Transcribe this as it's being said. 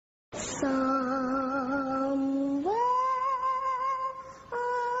Somewhere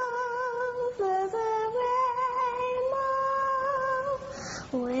over the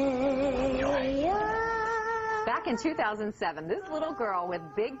rainbow, way up. Back in 2007, this little girl with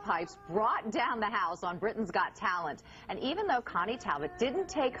big pipes brought down the house on Britain's Got Talent. And even though Connie Talbot didn't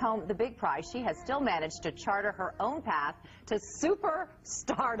take home the big prize, she has still managed to charter her own path to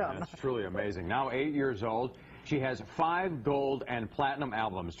superstardom. That's truly amazing. Now 8 years old, she has 5 gold and platinum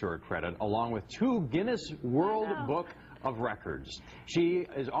albums to her credit, along with 2 Guinness World Book of Records. She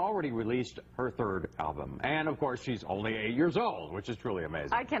has already released her 3rd album. And, of course, she's only 8 years old, which is truly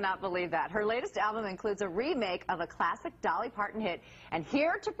amazing. I cannot believe that. Her latest album includes a remake of a classic Dolly Parton hit. And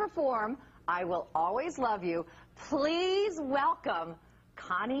here to perform I Will Always Love You, please welcome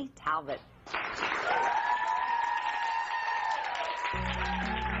Connie Talbot.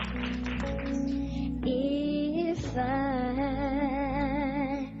 If I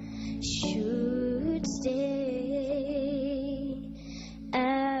should stay,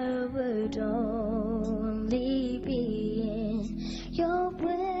 I would only be in your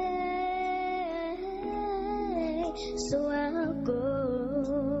way. So I'll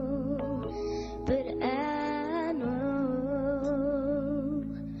go, but I know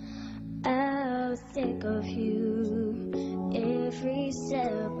I'll think of you every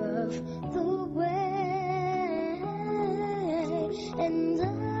step of the way. And I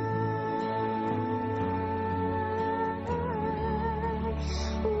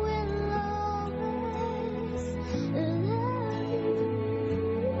will always love you.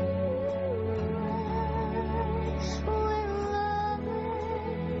 I will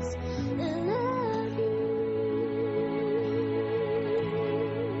always love you.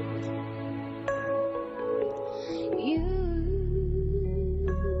 You,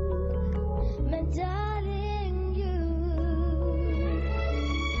 my darling, you.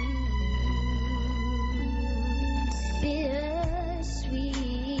 Bittersweet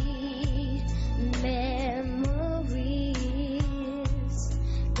memories,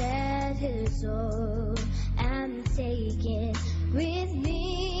 that is all I'm taking with me.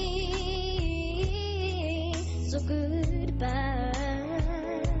 So goodbye,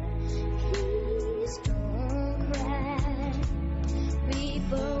 please don't cry. We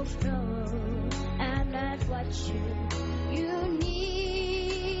both know I'm not what you need.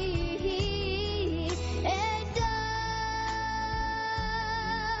 And I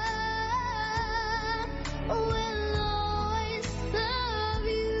will always love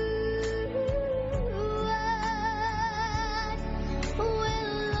you. I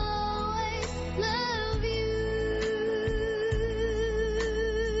will always love you.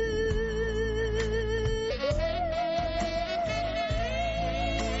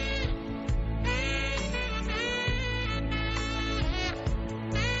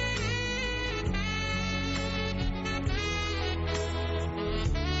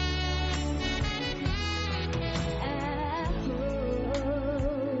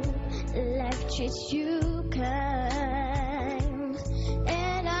 Life treats you kind,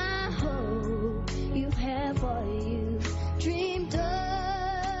 and I hope you have all you've dreamed of,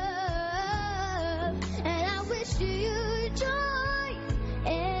 and I wish you joy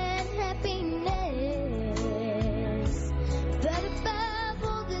and happiness, but above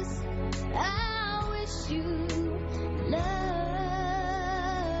all this I wish you love.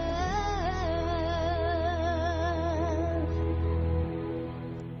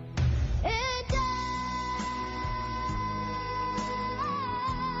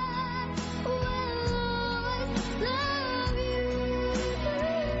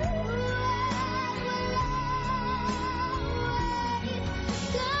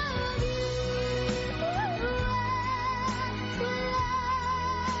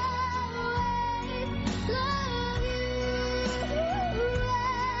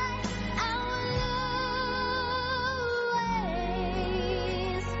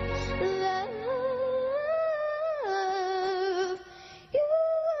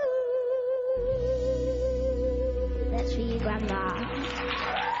 That's for you, Grandma.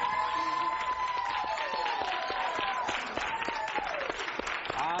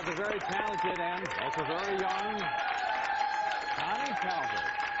 The very talented and also very young Connie Talbot.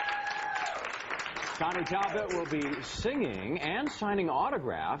 Connie Talbot will be singing and signing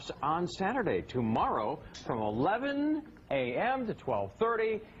autographs on Saturday, tomorrow, from 11 a.m. to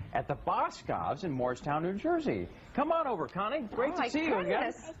 12:30 at the Boscovs in Morristown, New Jersey. Come on over, Connie. Great to see you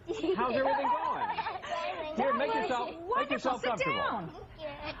again. How's everything going? Here, make yourself comfortable.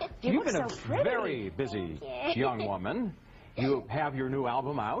 You've been a very busy young woman. You have your new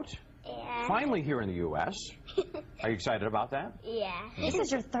album out. Yeah. Yeah. Finally here in the U.S. Are you excited about that? Yeah. This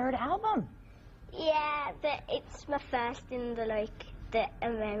is your third album. Yeah, but it's my first in the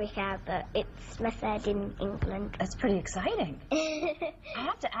America, but it's my third in England. That's pretty exciting. I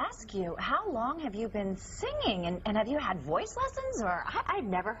have to ask you, how long have you been singing? And have you had voice lessons? Or I've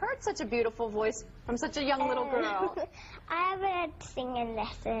never heard such a beautiful voice from such a young little girl. I haven't had singing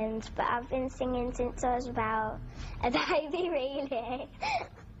lessons, but I've been singing since I was about a baby, really.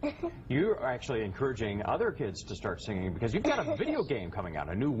 You are actually encouraging other kids to start singing because you've got a video game coming out,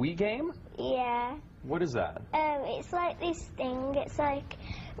 a new Wii game? Yeah. What is that? It's like this thing. It's like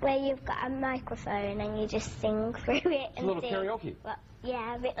where you've got a microphone and you just sing through it. It's a little karaoke. Well,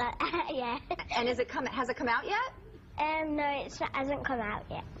 yeah, a bit like that, yeah. And has it come out yet? No, it hasn't come out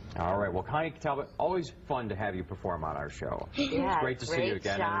yet. All right. Well, Connie Talbot, always fun to have you perform on our show. Yeah, it's great to see you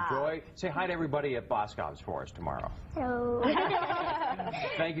again. job. And enjoy. Say hi to everybody at Boscov's for us tomorrow. So.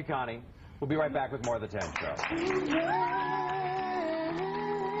 Thank you, Connie. We'll be right back with more of the 10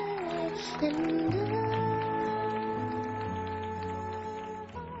 Show.